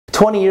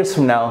20 years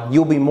from now,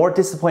 you'll be more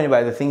disappointed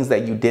by the things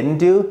that you didn't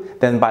do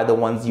than by the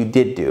ones you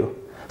did do.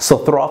 So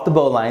throw off the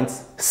boat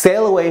lines,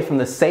 sail away from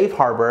the safe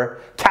harbor,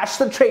 catch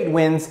the trade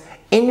winds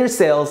in your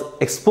sails,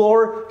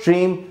 explore,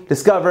 dream,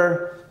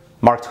 discover,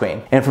 Mark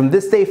Twain. And from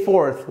this day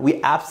forth,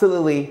 we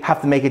absolutely have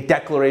to make a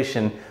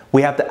declaration.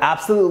 We have to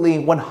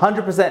absolutely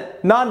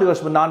 100%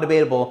 non-negotiable,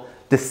 non-debatable,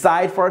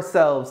 decide for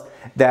ourselves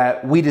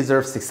that we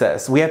deserve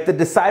success. We have to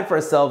decide for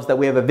ourselves that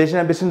we have a vision,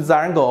 ambition,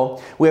 desire, and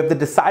goal. We have to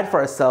decide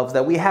for ourselves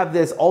that we have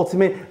this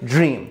ultimate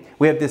dream.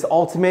 We have this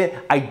ultimate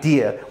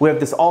idea. We have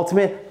this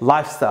ultimate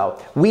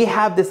lifestyle. We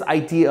have this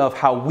idea of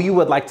how we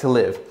would like to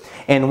live.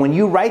 And when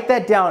you write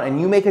that down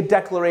and you make a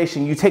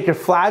declaration, you take your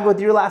flag with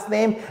your last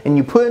name and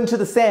you put it into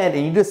the sand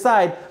and you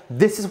decide,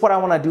 this is what I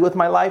want to do with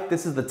my life.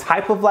 This is the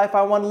type of life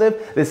I want to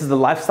live. This is the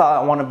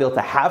lifestyle I want to be able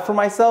to have for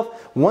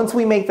myself. Once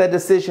we make that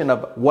decision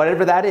of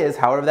whatever that is,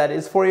 however that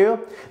is for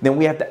you, then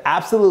we have to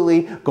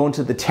absolutely go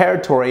into the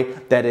territory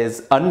that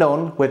is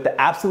unknown. We have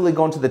to absolutely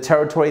go into the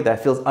territory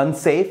that feels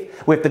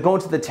unsafe. We have to go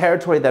into the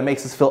territory that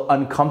makes us feel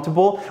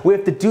uncomfortable. We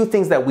have to do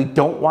things that we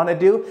don't want to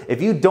do.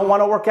 If you don't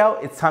want to work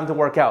out, it's time to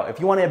work out.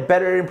 If you want to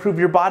better improve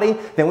your body,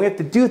 then we have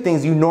to do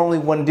things you normally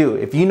wouldn't do.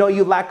 If you know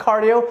you lack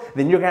cardio,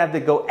 then you're going to have to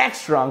go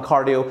extra on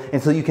cardio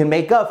until you can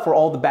make up for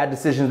all the bad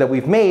decisions that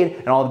we've made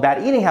and all the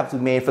bad eating habits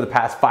we've made for the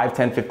past 5,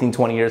 10, 15,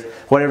 20 years,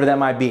 whatever that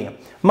might be.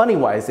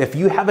 Money-wise, if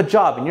you have a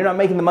job and you're not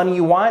making the money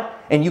you want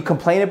and you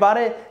complain about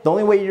it, the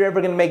only way you're ever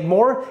going to make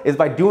more is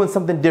by doing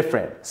something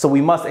different. So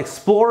we must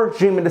explore,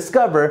 dream, and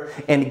discover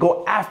and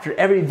go after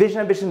every vision,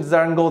 ambition,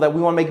 desire, and goal that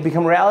we want to make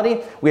become a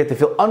reality. We have to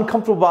feel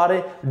uncomfortable about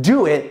it,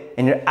 do it,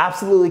 and you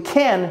absolutely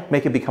can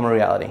make it become a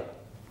reality.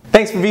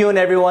 Thanks for viewing,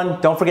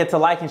 everyone. Don't forget to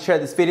like and share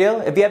this video.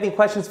 If you have any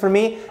questions for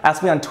me,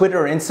 ask me on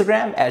Twitter or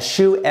Instagram at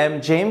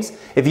ShuMJames.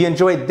 If you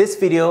enjoyed this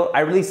video,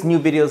 I release new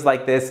videos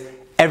like this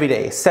every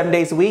day, 7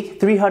 days a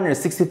week,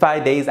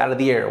 365 days out of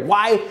the year.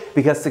 Why?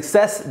 Because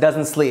success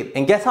doesn't sleep.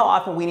 And guess how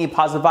often we need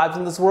positive vibes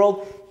in this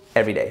world?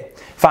 Every day.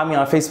 Find me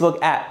on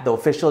Facebook at The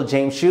Official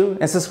James Shu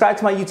and subscribe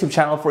to my YouTube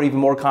channel for even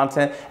more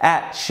content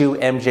at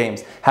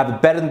ShuMJames. Have a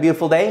better than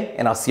beautiful day,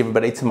 and I'll see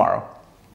everybody tomorrow.